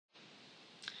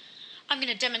I'm going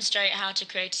to demonstrate how to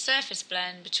create a surface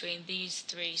blend between these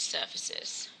three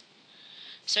surfaces.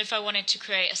 So if I wanted to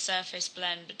create a surface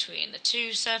blend between the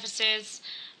two surfaces,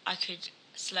 I could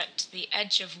select the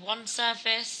edge of one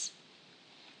surface,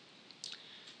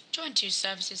 join two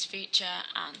surfaces feature,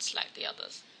 and select the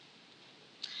others.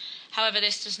 However,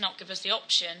 this does not give us the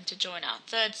option to join our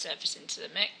third surface into the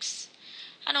mix,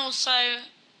 and also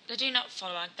they do not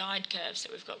follow our guide curves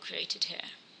that we've got created here.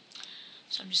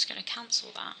 So I'm just going to cancel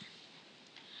that.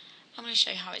 I'm going to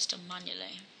show you how it's done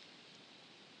manually.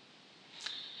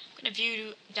 I'm going to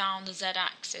view down the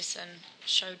Z-axis and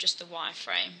show just the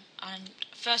wireframe. And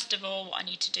first of all, what I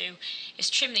need to do is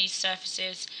trim these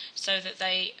surfaces so that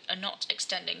they are not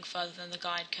extending further than the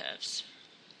guide curves.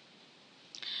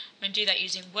 I'm going to do that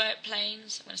using work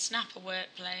planes. I'm going to snap a work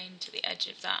plane to the edge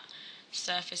of that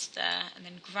surface there, and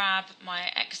then grab my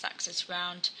x-axis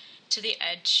round to the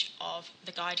edge of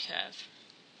the guide curve.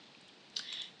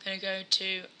 I'm going to go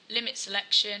to limit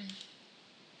selection,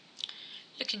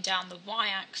 looking down the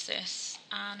y-axis,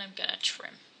 and I'm going to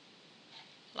trim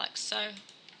like so.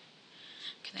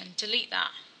 I can then delete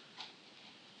that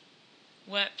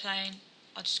work plane.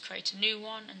 I'll just create a new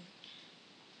one and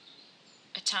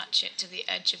attach it to the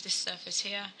edge of this surface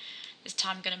here. This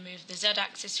time I'm going to move the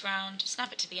z-axis round,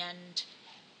 snap it to the end.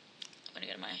 I'm going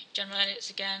to go to my general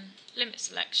edits again, limit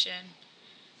selection,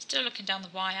 still looking down the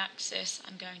y-axis.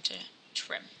 I'm going to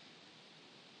trim.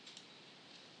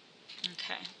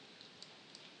 Okay.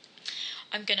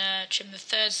 I'm going to trim the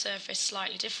third surface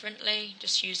slightly differently,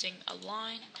 just using a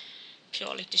line,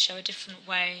 purely to show a different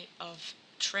way of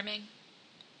trimming.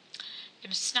 I'm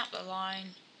going to snap the line,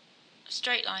 a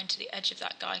straight line to the edge of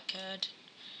that guide curve,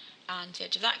 and the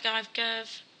edge of that guide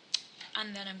curve,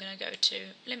 and then I'm going to go to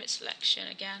limit selection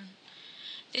again.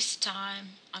 This time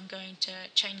I'm going to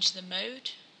change the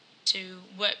mode to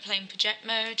work plane project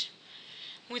mode.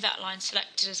 With that line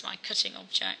selected as my cutting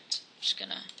object, I'm just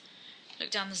going to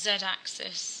look down the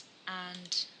z-axis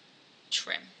and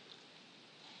trim.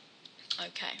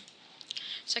 Okay,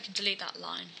 so I can delete that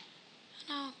line,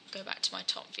 and I'll go back to my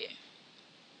top view.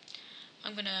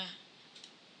 I'm going to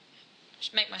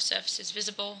just make my surfaces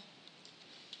visible,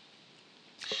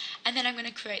 and then I'm going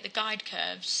to create the guide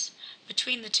curves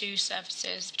between the two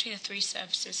surfaces, between the three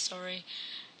surfaces,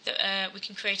 that we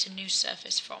can create a new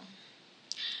surface from.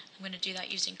 I'm going to do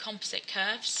that using composite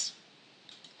curves.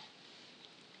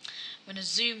 I'm going to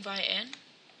zoom right in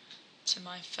to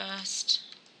my first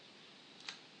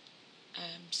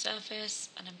surface,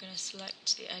 and I'm going to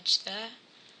select the edge there.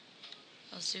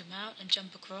 I'll zoom out and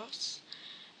jump across,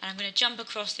 and I'm going to jump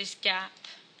across this gap,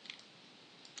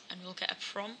 and we'll get a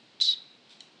prompt.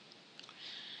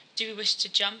 Do we wish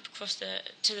to jump across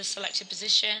to the selected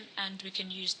position? And we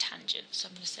can use tangents. So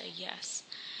I'm going to say yes,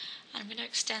 and I'm going to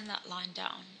extend that line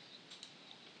down.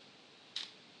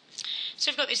 So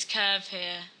we've got this curve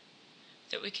here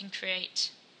that we can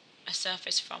create a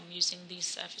surface from using these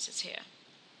surfaces here.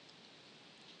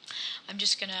 I'm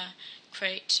just going to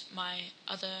create my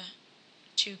other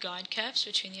two guide curves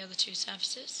between the other two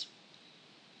surfaces.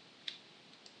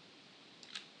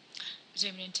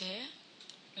 Zooming into here,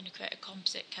 I'm going to create a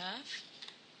composite curve,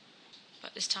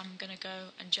 but this time I'm going to go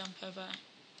and jump over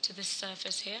to this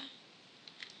surface here.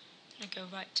 I'm going to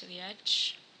go right to the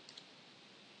edge.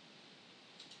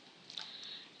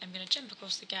 I'm going to jump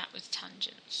across the gap with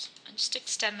tangents and just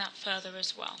extend that further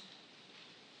as well.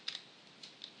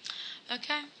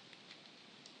 Okay,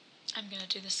 I'm going to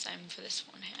do the same for this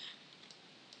one here.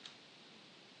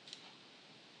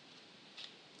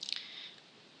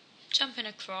 Jumping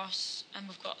across, and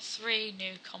we've got three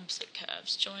new composite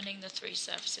curves joining the three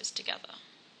surfaces together.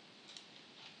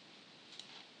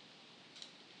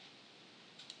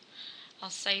 I'll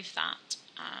save that,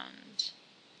 and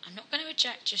I'm not going to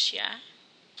eject just yet.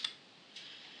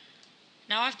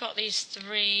 Now I've got these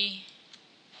three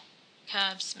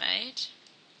curves made.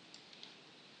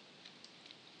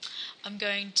 I'm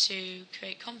going to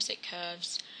create composite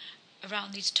curves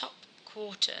around these top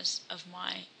quarters of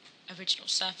my original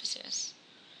surfaces.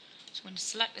 So I'm going to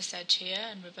select this edge here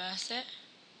and reverse it,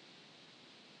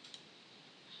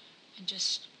 and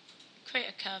just create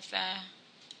a curve there,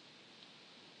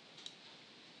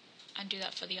 and do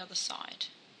that for the other side.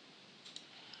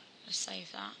 I'll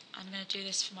save that. I'm going to do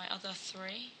this for my other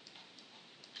three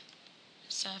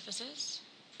surfaces.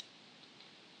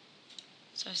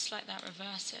 So select that,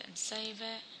 reverse it, and save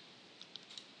it.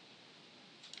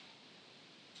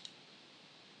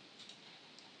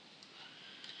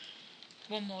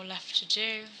 One more left to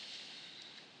do.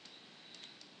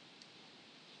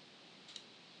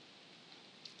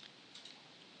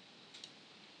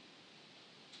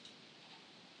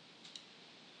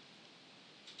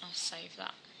 I'll save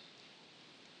that.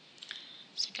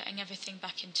 So getting everything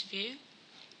back into view.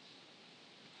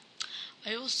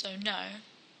 I also know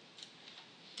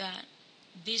that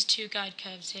these two guide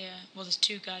curves here, well, there's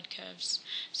two guide curves,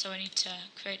 so I need to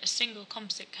create a single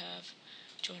composite curve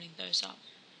joining those up.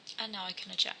 And now I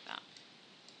can eject that.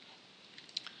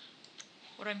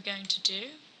 What I'm going to do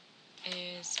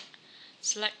is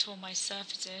select all my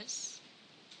surfaces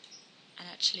and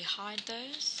actually hide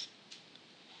those.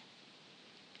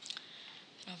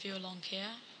 And I'll view along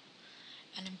here,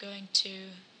 and I'm going to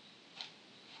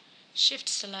shift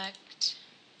select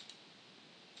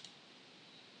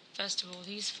first of all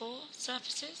these four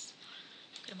surfaces,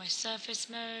 go to my surface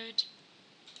mode,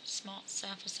 smart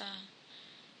surfacer,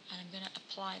 and I'm going to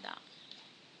apply that.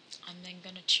 I'm then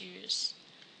going to choose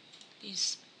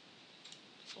these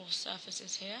four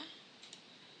surfaces here,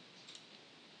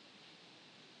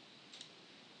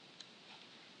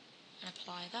 and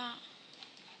apply that.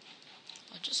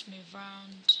 I'll just move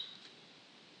around.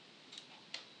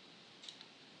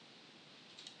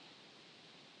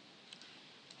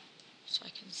 So I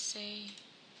can see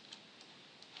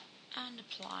and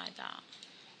apply that.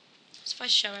 So if I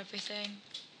show everything,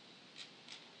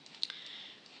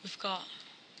 we've got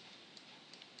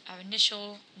our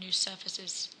initial new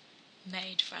surfaces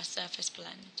made for our surface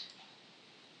blend.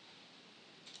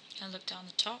 I'm going to look down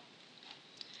the top.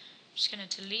 I'm just going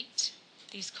to delete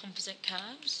these composite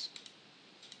curves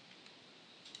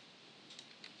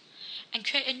and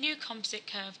create a new composite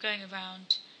curve going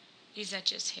around these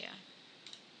edges here.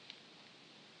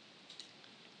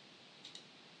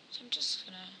 So I'm just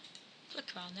going to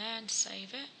click around there and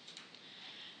save it,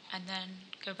 and then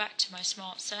go back to my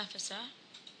smart surfacer,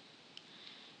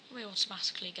 and we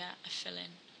automatically get a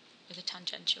fill-in with a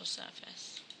tangential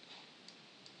surface.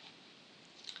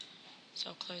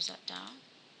 So I'll close that down,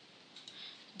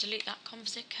 delete that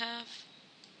composite curve,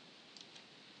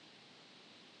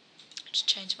 just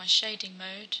change my shading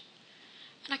mode,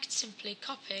 and I can simply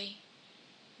copy,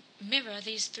 mirror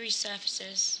these three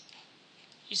surfaces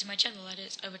using my general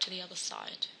edits over to the other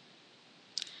side.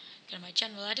 Go to my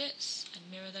general edits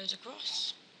and mirror those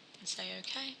across and say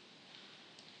OK.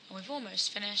 And we've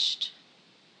almost finished.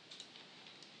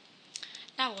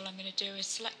 Now all I'm going to do is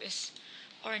select this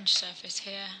orange surface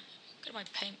here, go to my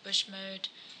paintbrush mode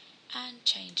and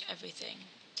change everything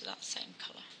to that same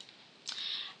colour.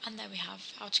 And there we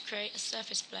have how to create a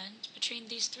surface blend between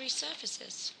these three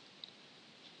surfaces.